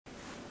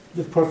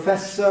The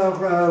professor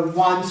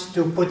wants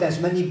to put as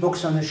many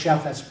books on the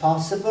shelf as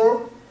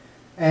possible,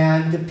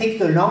 and to pick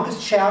the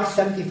longest shelf,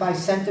 75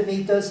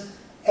 centimeters,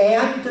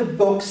 and the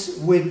books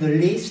with the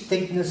least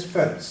thickness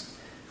first.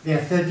 There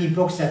are 30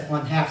 books at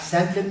 1/2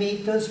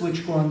 centimeters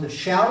which go on the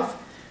shelf,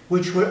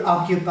 which will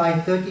occupy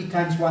 30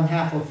 times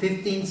 1/2 or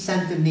 15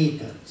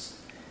 centimeters.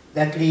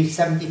 That leaves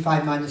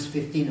 75 minus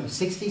 15 or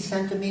 60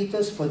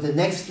 centimeters for the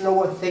next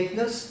lower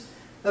thickness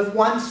of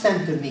 1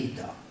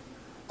 centimeter.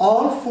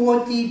 All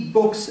 40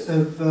 books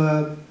of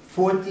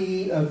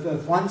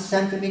 1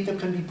 centimeter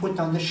can be put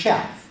on the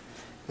shelf.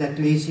 That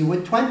leaves you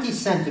with 20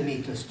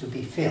 centimeters to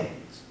be filled.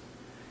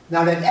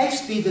 Now let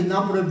X be the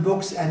number of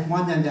books at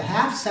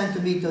 1.5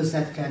 centimeters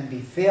that can be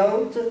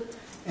filled,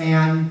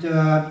 and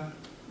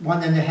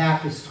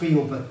 1.5 is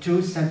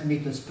 3/2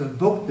 centimeters per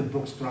book. The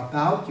books drop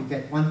out. You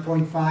get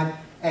 1.5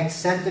 X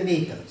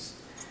centimeters.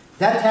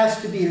 That has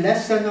to be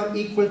less than or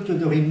equal to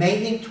the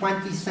remaining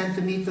 20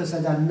 centimeters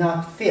that are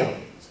not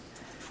filled.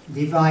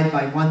 Divide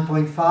by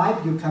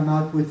 1.5, you come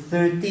out with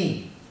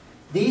 13.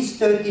 These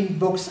 13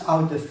 books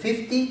out of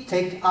 50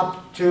 take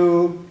up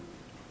to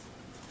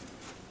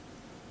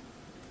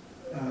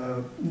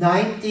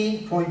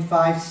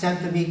 19.5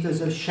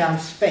 centimeters of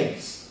shelf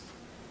space.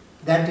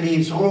 That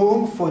leaves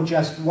room for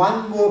just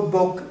one more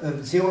book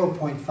of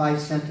 0.5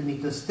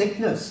 centimeters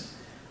thickness.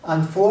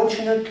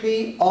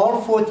 Unfortunately,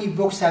 all 40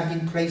 books have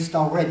been placed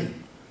already.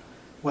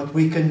 What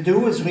we can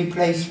do is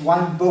replace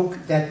one book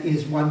that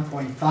is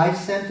 1.5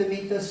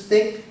 centimeters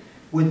thick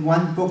with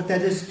one book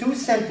that is 2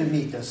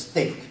 centimeters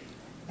thick,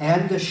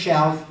 and the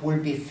shelf will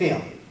be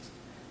filled.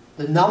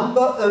 The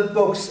number of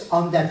books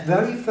on that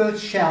very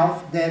first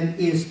shelf then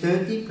is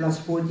 30 plus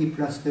 40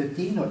 plus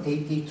 13, or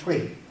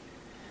 83.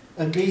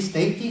 At least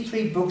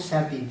 83 books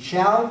have been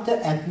shelved.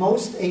 At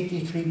most,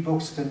 83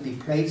 books can be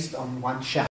placed on one shelf.